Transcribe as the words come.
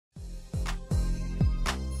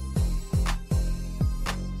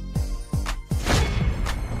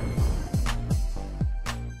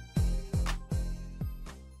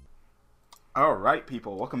All right,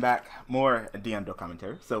 people, welcome back. More DM Do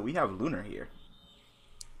commentary. So we have Lunar here.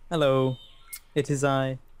 Hello, it is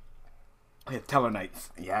I. We have Teller Knights.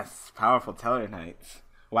 Yes, powerful Teller Knights.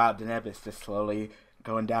 Wow, Deneb is just slowly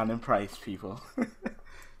going down in price, people.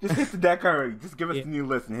 Just hit the deck already. Just give us Yeah. the new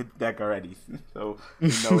list and hit the deck already, so we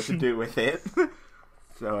know what to do with it.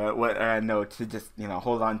 So what I know to just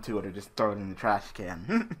hold on to it or just throw it in the trash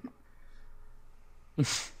can.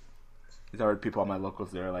 There's already people on my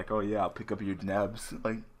locals there like, oh yeah, I'll pick up your Denebs.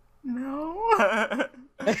 Like, no.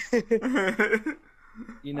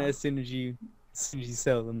 You know, as soon as you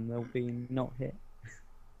sell them, they'll be not hit.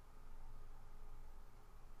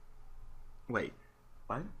 Wait,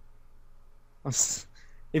 what?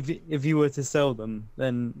 If you were to sell them,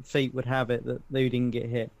 then fate would have it that they didn't get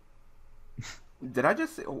hit. Did I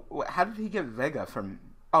just? How did he get Vega from?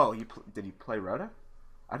 Oh, did he play Rhoda?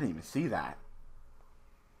 I didn't even see that.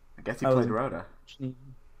 I guess he I played wasn't Rhoda. actually-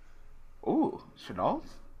 Ooh, Shaddolls?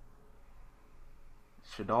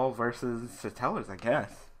 Shaddol versus Satellars, I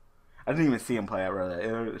guess. I didn't even see him play at Rhoda.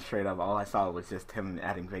 It was straight up, all I saw was just him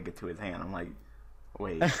adding Vega to his hand. I'm like,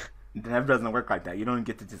 wait, that doesn't work like that. You don't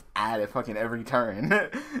get to just add it fucking every turn.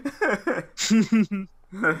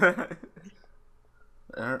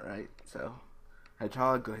 Alright, so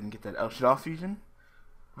Hedgehog, go ahead and get that El Shaddol fusion.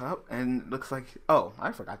 Oh, and looks like. Oh,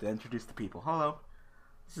 I forgot to introduce the people. Hello.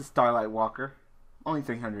 This is Starlight Walker. Only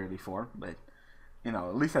 384, but,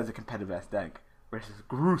 at least has a competitive ass deck. Versus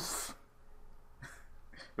Groose.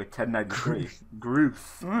 With 1093.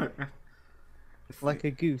 Groose. Like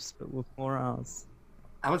a goose, but with more R's.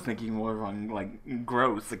 I was thinking more on, like,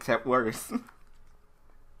 gross, except worse.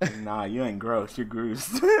 Nah, you ain't gross, you're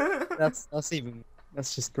Groose. That's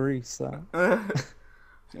just grease.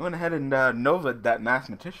 She went ahead and Nova'd that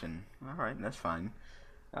mathematician. Alright, that's fine.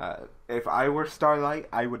 If I were Starlight,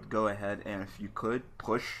 I would go ahead and, if you could,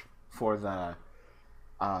 push for the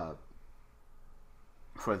El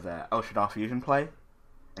Shaddai fusion play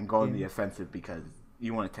and go in the offensive because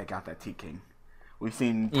you want to take out that T King. We've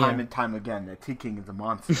seen time and time again that T King is a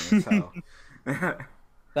monster. So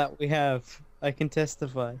That we have. I can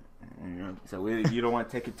testify. you don't want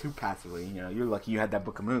to take it too passively. You're lucky you had that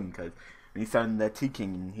Book of Moon because when he started that T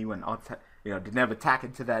King, he went didn't have attack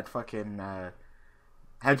into that fucking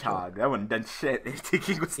Hedgehog. That wouldn't done shit if T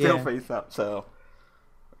King was still face up. So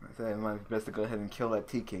I said it might be best to go ahead and kill that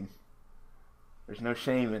T King. There's no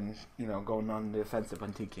shame in going on the offensive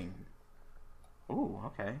on T King. Ooh,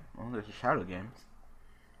 okay. Well, there's a Shadow Games.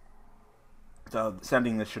 So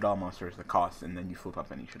sending the Shaddol monster is the cost, and then you flip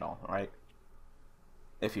up any Shaddol, right?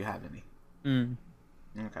 If you have any. Mm.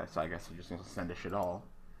 Okay, so I guess you're just gonna send a Shaddol.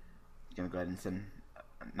 You're gonna go ahead and send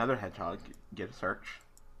another Hedgehog. Get a search.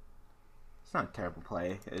 It's not a terrible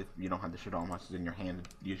play if you don't have the Shaddol monsters in your hand.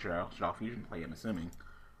 Use your Shaddol fusion play. I'm assuming.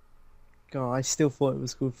 God, I still thought it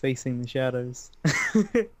was called Facing the Shadows. Oh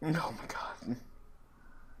my god.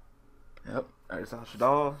 Yep, there's El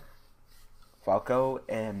Shaddol, Falco,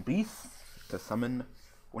 and Beast to summon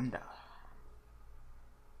Winda.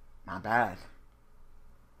 Not bad.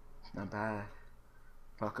 Not bad.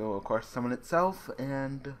 Falco will, of course, summon itself,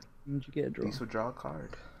 and Did you get a draw? Beast will draw a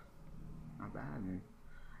card. Not bad. And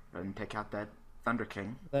go ahead and take out that Thunder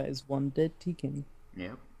King. That is one dead T-King.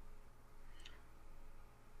 Yep.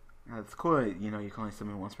 It's cool, you can only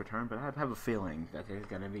summon once per turn, but I have a feeling that there's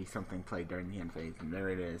going to be something played during the end phase, and there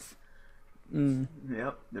it is. Mm.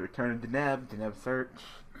 Yep, the return of Deneb search,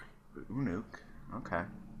 Unuk, okay.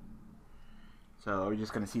 So are we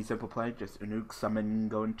just going to see simple play, just Unuk summon,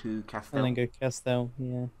 go into Castel? And then go Castel,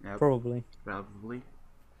 yeah. Yep. Probably. Probably.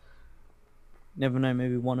 Never know,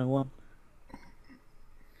 maybe 101.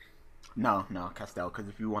 No, Castel, because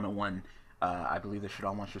if you 101, I believe the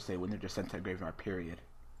Shaddol monsters say when they're just sent to the graveyard, period.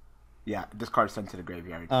 Yeah, this card's sent to the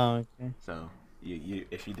graveyard. Oh, okay. So you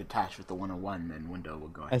if you detach with the 101, then Window will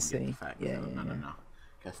go ahead and get the fact. Yeah, so yeah, no.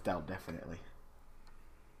 Castel, definitely.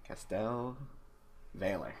 Castel,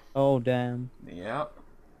 Valor. Oh, damn. Yep.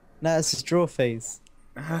 Nah, it's his draw phase.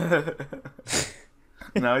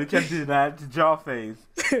 No, you can't do that. It's jaw phase.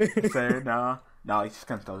 Sir, no, he's just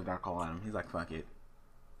gonna throw the Dark Hole at him. He's like, fuck it.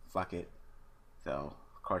 So,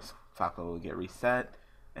 of course, Falco will get reset.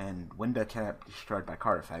 And Winda can't be destroyed by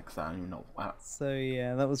card effects, so I don't even know. Wow. So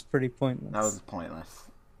yeah, that was pretty pointless. That was pointless.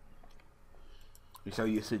 You're so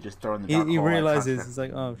used to just throwing the Dark Hole. He realizes, he's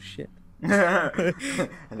like, oh shit. And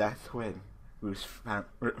that's when Bruce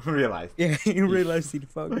realized. Yeah, he realized he'd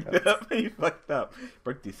fucked up. He fucked up.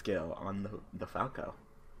 Birthday scale on the Falco.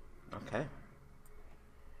 Okay.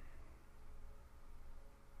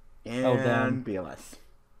 And Oh, damn. BLS.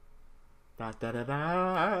 Da da da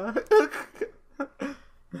da.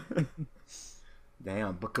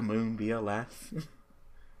 Damn, Book of Moon BLS.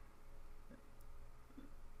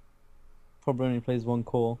 Probably only plays one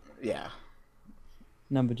core. Yeah.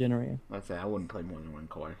 Number generator. Let's say I wouldn't play more than one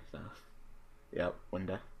core, so. Yep,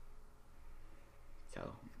 window.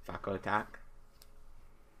 So, Falco attack.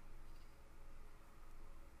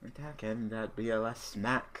 Attack and that BLS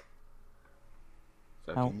smack.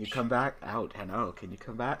 So Ouch. can you come back? Out, I know. Can you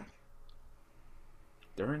come back?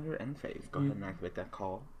 During your end phase, go ahead and activate that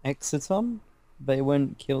call. Exiton? But it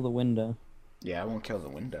won't kill the window. Yeah, I won't kill the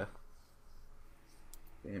window.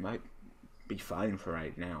 It might be fine for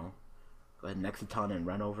right now. Go ahead and Exiton and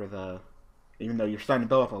run over the... Even though you're starting to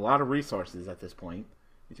build up a lot of resources at this point,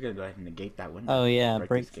 you're just going to go ahead and negate that window. Oh yeah,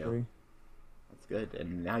 breakthrough. That's good.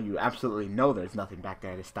 And now you absolutely know there's nothing back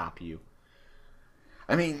there to stop you.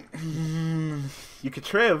 I mean, you could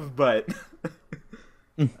Triv, but...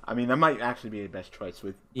 I mean, that might actually be the best choice.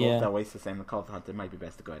 With both the Oasis and the Call of the Hunt, it might be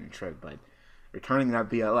best to go ahead and Triv, but returning that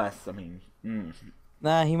BLS, I mean...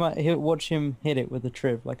 Nah, he'll watch him hit it with a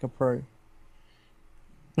Triv like a pro.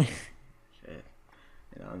 Shit.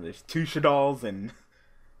 You know, there's 2 Shaddolls and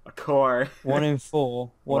a core. 1 in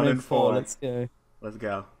 4. 1 in 4. Let's go. Let's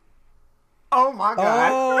go. Oh my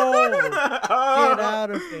god! Oh! Get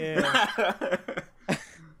out of here!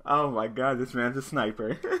 Oh my god, this man's a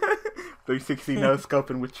sniper. 360 no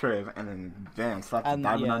scoping with Triv, and then damn, slap the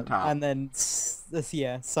diamond on top. And then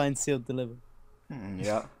signed, sealed, delivered.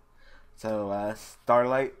 Yeah. So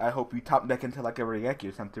Starlight, I hope you top deck into like a Ryeki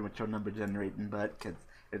or something with your number generating, but cause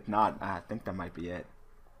if not, I think that might be it.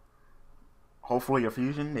 Hopefully a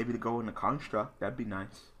fusion, maybe to go in a construct, that'd be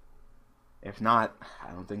nice. If not,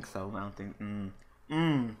 I don't think so. I don't think.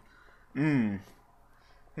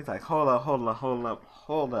 He's like, hold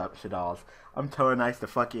up, Shaddolls. I'm telling nice the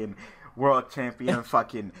fucking world champion,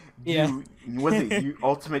 fucking was it you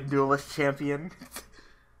ultimate duelist champion?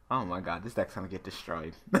 Oh my god, this deck's gonna get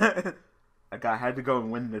destroyed. Like I had to go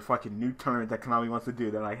and win the fucking new tournament that Konami wants to do.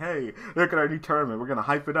 They're like, hey, look at our new tournament. We're gonna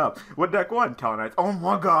hype it up. What deck won? Tellarknights. Oh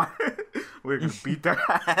my god, we're gonna beat their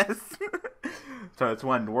ass. So it's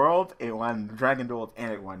won World, it won Dragon Duels,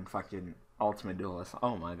 and it won fucking Ultimate Duelist.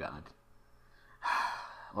 Oh my god.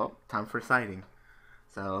 Well, time for sighting.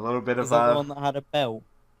 So a little bit of... Is that the one that had a belt?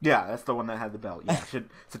 Yeah, that's the one that had the belt. Yeah,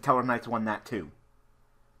 Satellars won that too.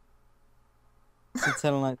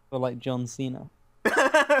 Satellars for like John Cena.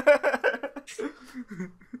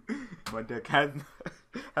 My deck has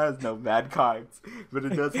no bad cards, but it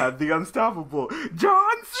does have the unstoppable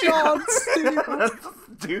John Cena.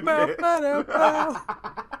 Stupid.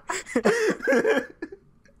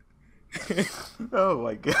 Oh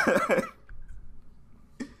my god.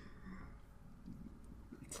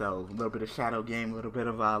 So a little bit of shadow game, a little bit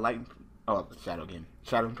of light. Oh, shadow game,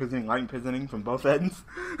 shadow imprisoning, light imprisoning from both ends.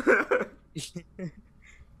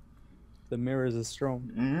 The mirrors are strong.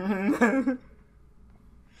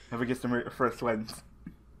 Whoever gets the first wins.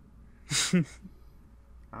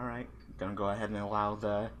 Alright, gonna go ahead and allow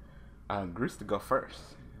the Groose to go first.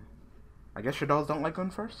 I guess your dolls don't like going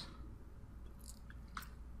first?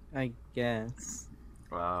 I guess.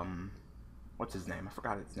 What's his name? I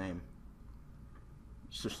forgot his name.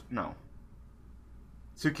 No.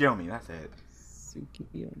 Tsukiyomi, that's it.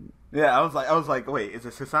 Tsukiyomi. Yeah, I was like, wait, is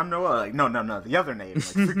it Susanoo? Like, no, the other name, like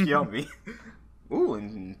Tsukiyomi. Ooh,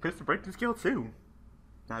 and Pistol Breaking Skill too.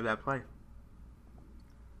 Not a bad play.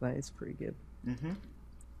 That is pretty good.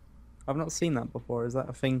 I've not seen that before. Is that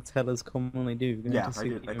a thing tellers commonly do? Yeah,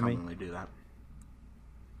 they commonly do that.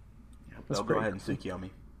 Yeah, they'll go ahead and Tsukiyomi.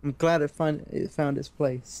 I'm glad it found its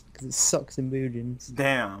place, because it sucks in Bujins.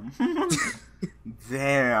 Damn.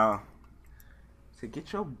 Damn. So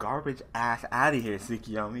get your garbage ass out of here,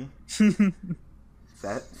 Tsukiyomi.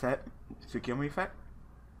 Set Tsukiyomi effect?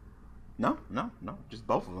 No, just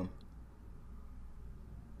both of them.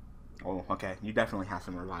 Oh, okay. You definitely have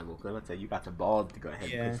some revival. So let's say you got the balls to go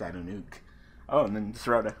ahead and put that on nuke. Oh, and then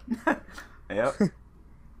Srota. Yep.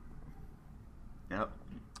 Yep.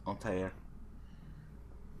 Altair.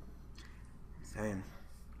 Saying.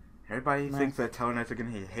 Everybody thinks that Tellarknights are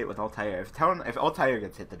gonna get hit with Altair. If Altair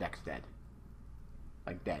gets hit, the deck's dead.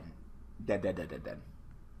 Like dead. Dead.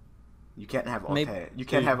 You can't have Altair. You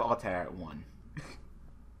can't have Altair at 1.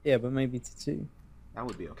 Yeah, but maybe to 2. That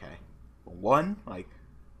would be okay. But 1, like,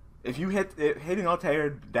 if you hitting Altair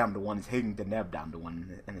down to 1 is hitting Deneb down to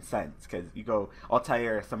 1 in a sense, because you go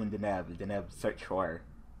Altair summon Deneb search for.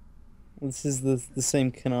 This is the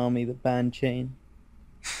same Konami that banned Chain.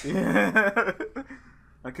 Yeah.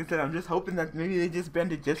 Like I said, I'm just hoping that maybe they just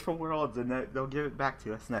bend it just for Worlds and that they'll give it back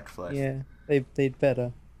to us next list. Yeah, they'd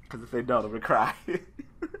better. Because if they don't, I'm gonna cry.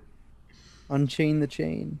 Unchain the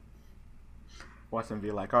chain. watch them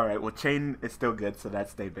be like, all right, well, Chain is still good, so that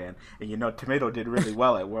stay banned. And you know, Tomato did really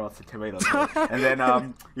well at Worlds, so Tomato did. And then,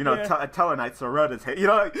 you know, Yeah. Telenight, so Roda's hit. You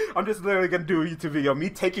know, like, I'm just literally gonna do a YouTube video, me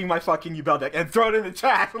taking my fucking Yubel deck and throw it in the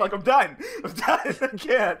trash. I'm like, I'm done. I'm done. I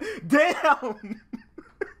can't. Damn.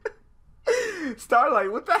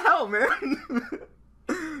 Starlight, what the hell, man?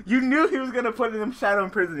 You knew he was gonna put in them Shadow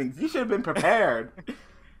Imprisonings. You should have been prepared.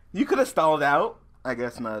 You could have stalled out. I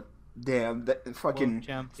guess not. Damn, that fucking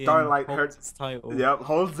Starlight hurts. Its title. Yep,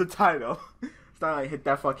 holds the title. Starlight hit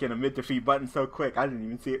that fucking mid defeat button so quick, I didn't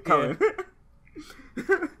even see it coming.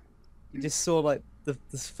 You just saw like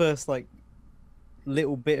this first like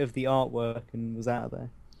little bit of the artwork and was out of there.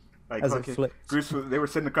 Like, As it flipped. They were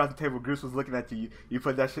sitting across the table. Goose was looking at you. You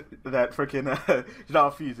put that freaking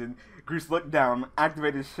Shaddolls fusion. Goose looked down,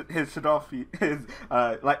 activated his Shaddolls his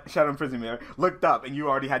like Shadow Imprisonment, looked up, and you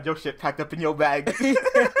already had your shit packed up in your bag.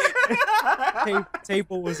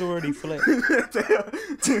 Table was already flipped.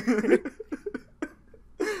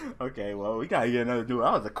 Okay, well, we gotta get another duel.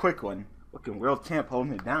 That was a quick one. Looking world champ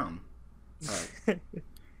holding it down. Alright.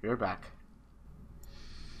 We're back.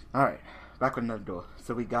 Alright. Back with another duel.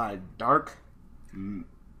 So we got Dark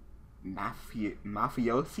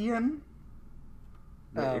Mafiosian?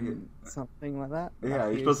 Something like that. Yeah,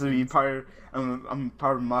 you're supposed to be part of, I'm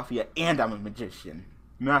part of Mafia and I'm a magician.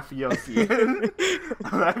 Mafiosian.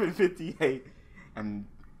 1158. And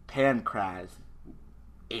Pancraz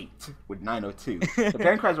 8 with 902. So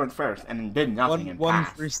Pancraz went first and then did nothing and One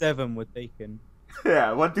passed. through 7 were taken.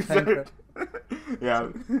 Yeah, 1 through 7. Pancraz. Yeah.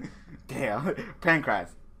 Damn. Pancraz.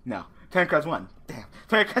 No. Pancraz 1. Damn.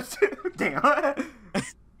 Pancraz 2. Damn.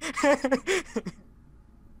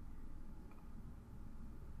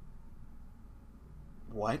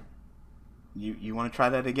 What? You want to try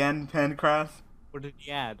that again, Pancraz? What did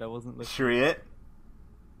he add? I wasn't looking. Shriet?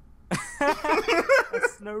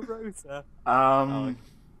 Snow Rosa. Oh.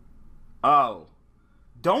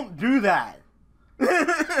 Don't do that.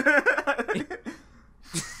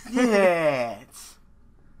 Shit.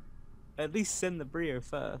 At least send the Brio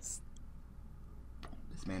first.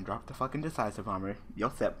 This man dropped the fucking decisive armor.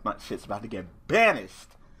 Your shit's about to get banished.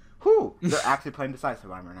 Whew. They're actually playing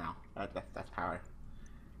decisive armor now. That's power.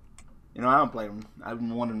 You know, I don't blame them. I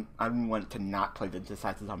didn't want to not play the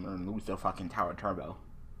decisive armor and lose their fucking tower turbo.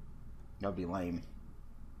 That'd be lame.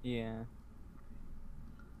 Yeah.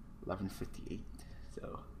 1158.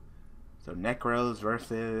 So Nekroz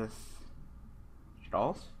versus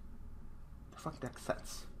Shaddolls? The fuck deck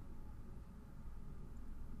sets?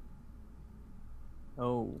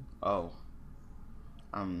 Oh. I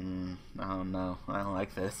don't know. I don't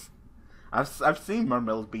like this. I've seen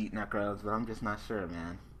Mermail beat Nekroz, but I'm just not sure,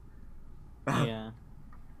 man. Yeah.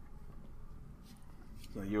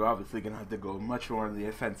 So you're obviously gonna have to go much more on the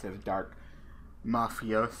offensive, Dark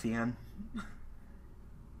Mafiosian.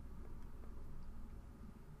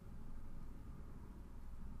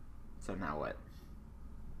 So now what?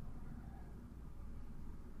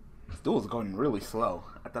 This duel's going really slow.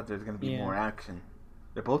 I thought there was gonna be more action.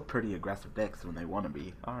 They're both pretty aggressive decks when they want to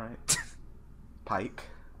be. Alright. Pike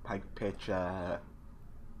pitch,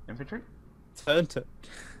 infantry? Turn.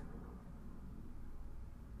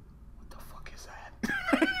 What the fuck is that?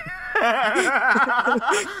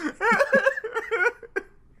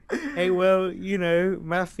 Hey, well, you know,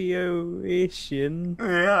 Mafio-ish and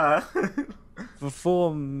Yeah.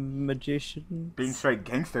 before magician. Being straight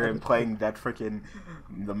gangster and playing that freaking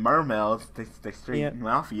the Mermails, they straight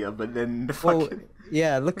mafia, but then the fucking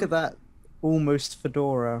yeah, look at that almost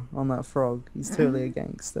fedora on that frog. He's totally a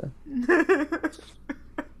gangster.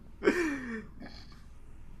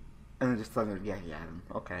 And just suddenly, yeah,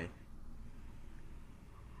 okay.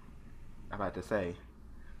 I'm about to say,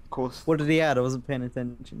 of course. What did he add? I wasn't paying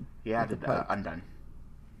attention. He added Undone.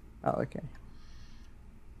 Oh, okay.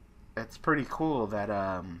 It's pretty cool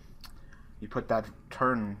that you put that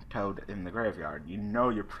turn toad in the graveyard. You know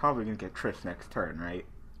you're probably gonna get Trish next turn, right?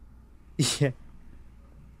 Yeah.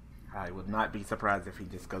 I would not be surprised if he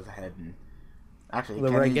just goes ahead and actually. The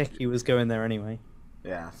Raigeki was going there anyway.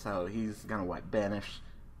 Yeah, so he's gonna banish,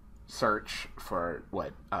 search for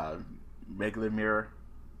regular mirror,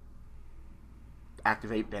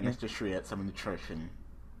 activate, banish the Shriet, summon the Trish, and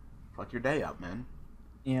fuck your day up, man.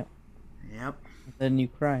 Yep. Yep. Then you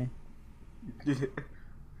cry.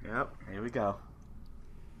 Yep. Here we go.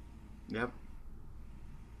 Yep.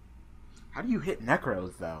 How do you hit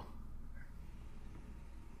Nekroz though?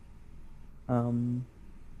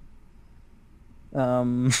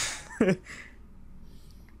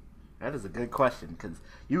 That is a good question, because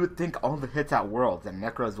you would think all the hits at Worlds and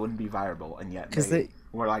Nekroz wouldn't be viable, and yet they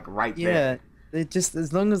were like right there. Yeah, they just,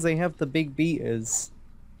 as long as they have the big beaters.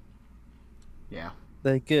 Yeah.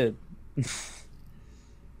 They're good.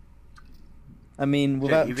 I mean, Shit,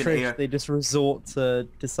 without even Trish, AR. they just resort to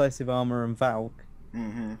Decisive Armor and Valk.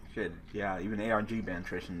 Shit. Yeah, even ARG banned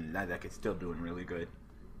Trish, and that deck is still doing really good.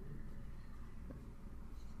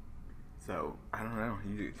 So I don't know.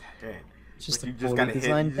 Shit. It's just But a you just poorly gotta hit. You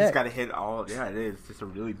designed just deck. gotta hit all. Yeah, it is. It's just a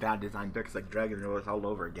really bad design deck. It's like Dragon Rose all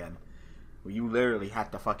over again. Where you literally have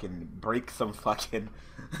to fucking break some fucking.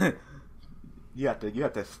 You have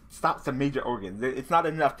to stop some major organs. It's not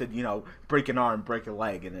enough to break an arm, break a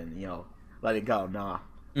leg, and then let it go. Nah,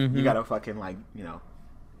 you gotta fucking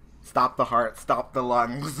stop the heart, stop the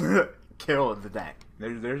lungs, kill the deck.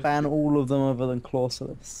 There's Ban all of them other than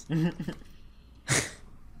Clausulus.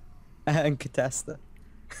 And Catasta.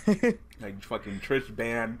 like fucking Trish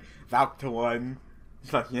ban, Valk to 1,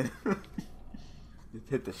 fucking just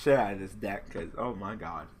hit the shit out of this deck because oh my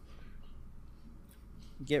god,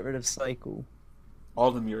 Get rid of Cycle.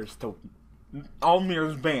 all the mirrors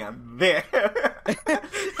banned there.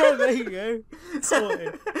 Oh, there you go.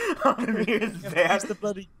 Sorted. All the mirrors Use banned the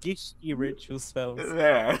bloody Gishki ritual spells.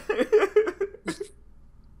 there.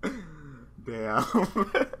 Damn.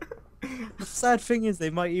 The sad thing is, they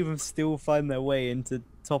might even still find their way into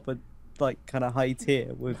top of kind of high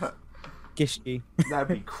tier with Gishki. That'd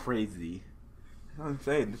be crazy. That's what I'm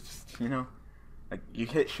saying. It's just, like you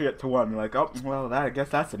hit shit to 1, you're like, oh well, I guess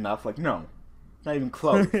that's enough. Like no, not even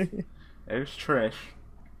close. There's Trish.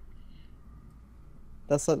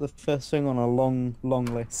 That's like the first thing on a long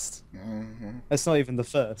list. It's not even the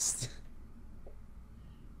first.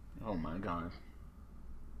 Oh my god.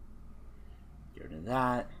 Get rid of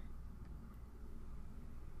that.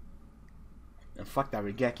 And fuck that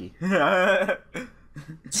Regeki.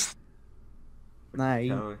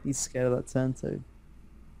 Nah, he's scared of that turn toad.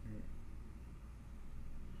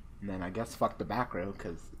 And then I guess fuck the back row,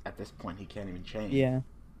 because at this point he can't even change. Yeah.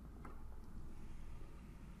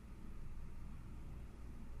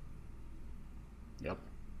 Yep.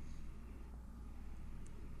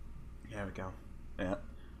 There we go. Yeah.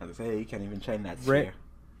 As I say, he can't even chain that Rip. sphere.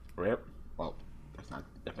 Rip. Well, that's not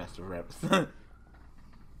the best of rips.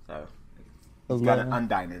 So he's got an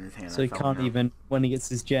Undyne in his hand. So he can't even when he gets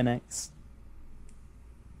his Gen X.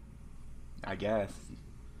 I guess.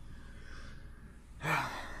 I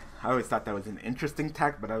always thought that was an interesting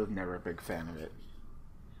tech, but I was never a big fan of it.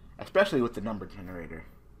 Especially with the number generator.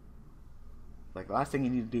 Like, the last thing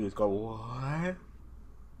you need to do is go, what?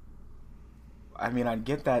 I mean, I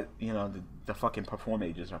get that, the fucking perform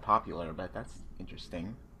ages are popular, but that's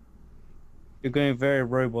interesting. You're going very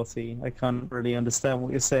robot-y. I can't really understand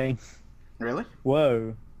what you're saying. Really?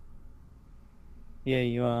 Whoa. Yeah,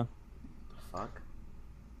 you are. The fuck?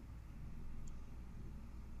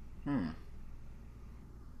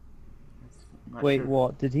 Wait, sure.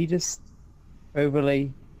 what? Did he just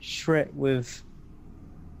overlay Shrek with...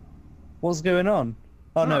 What's going on?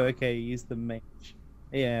 Oh, no, okay, he used the mage.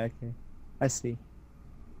 Yeah, okay. I see.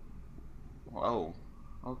 Whoa.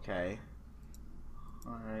 Okay.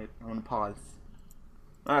 Alright, I'm gonna pause.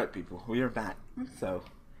 Alright, people, we are back. So,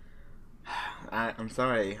 I'm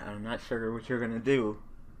sorry, I'm not sure what you're gonna do,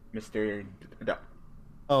 Mr.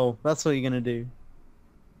 Oh, that's what you're gonna do.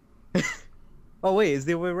 Oh, wait, is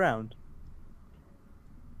the other way around?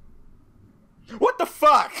 What the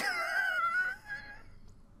fuck?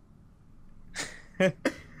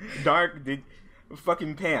 Dark,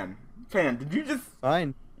 fucking Pan, did you just...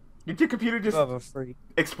 Fine. Did your computer just Rather free.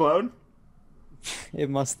 explode? It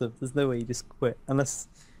must have. There's no way you just quit. Unless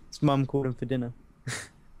his mum called him for dinner.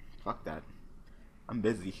 Fuck that. I'm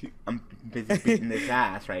busy. I'm busy beating this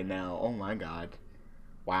ass right now. Oh my god.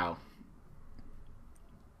 Wow.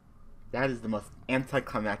 That is the most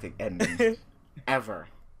anticlimactic ending ever.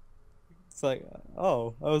 It's like,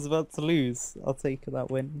 oh, I was about to lose. I'll take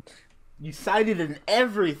that win. You cited in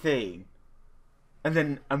everything. And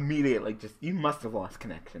then immediately you must have lost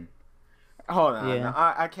connection. Hold on.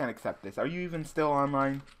 Yeah. I can't accept this. Are you even still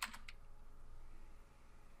online?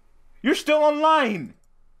 You're still online!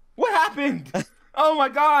 What happened? Oh my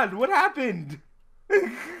god, what happened?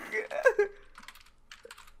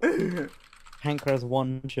 Hankraz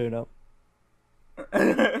 1 showed up.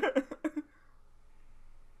 I'm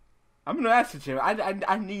gonna ask you,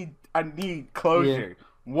 I need closure. Yeah.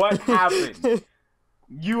 What happened?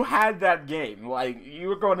 You had that game. Like, you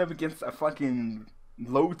were going up against a fucking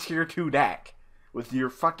low tier 2 deck with your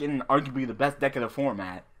fucking arguably the best deck of the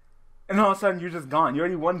format. And all of a sudden you're just gone. You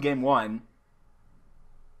already won game 1.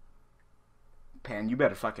 Pan, you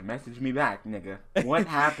better fucking message me back, nigga. What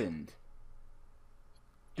happened?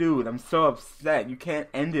 Dude, I'm so upset. You can't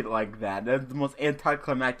end it like that. That's the most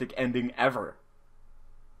anticlimactic ending ever.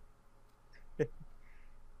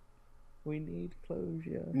 We need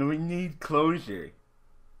closure. No, we need closure.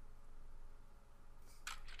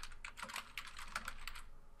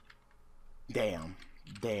 Damn.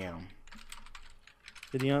 Damn.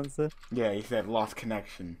 Did he answer? Yeah, he said lost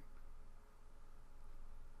connection.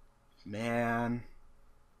 Man.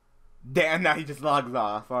 Damn, now he just logs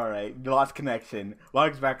off. Alright, lost connection.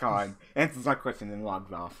 Logs back on. Answers my question and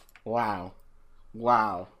logs off. Wow.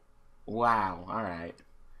 Wow. Wow. Alright.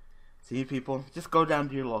 See, people, just go down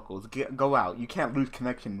to your locals. Go out. You can't lose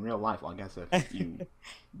connection in real life, well, I guess, if you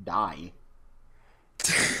die.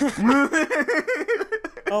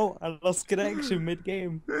 Oh, I lost connection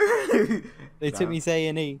mid-game. They took me to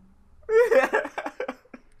A&E.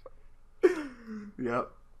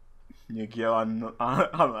 Yep. Yu-Gi-Oh!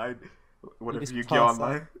 Online. What if Yu-Gi-Oh!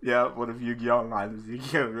 Online? Yeah, what if Yu-Gi-Oh! Online is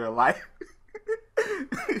Yu-Gi-Oh! in real life?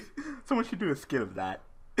 Someone should do a skit of that.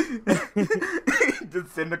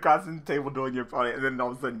 Just sitting across the table doing your opponent, and then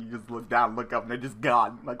all of a sudden you just look down, look up, and they're just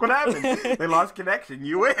gone. Like, what happened? They lost connection.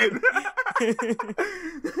 You win.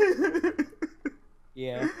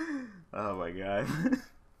 Yeah. Oh my god.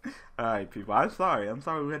 Alright, people. I'm sorry.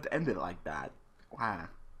 We had to end it like that. Wow.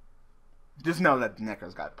 Just know that the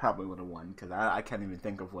Nekroz guy probably would have won, because I can't even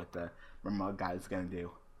think of what the Mermail guy is going to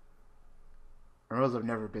do. Mermails have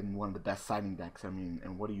never been one of the best siding decks. I mean,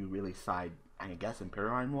 and what do you really side? I guess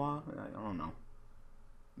Imperial Noir? I don't know.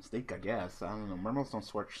 Mistake, I guess. I don't know. Mermails don't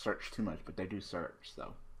search too much, but they do search,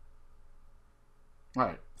 so.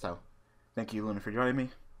 Alright, so. Thank you, Lunar, for joining me.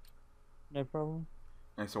 No problem.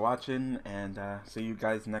 Thanks for watching, and see you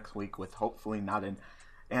guys next week with hopefully not an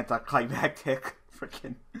anticlimactic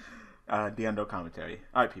freaking Diendo commentary.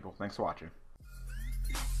 Alright, people. Thanks for watching.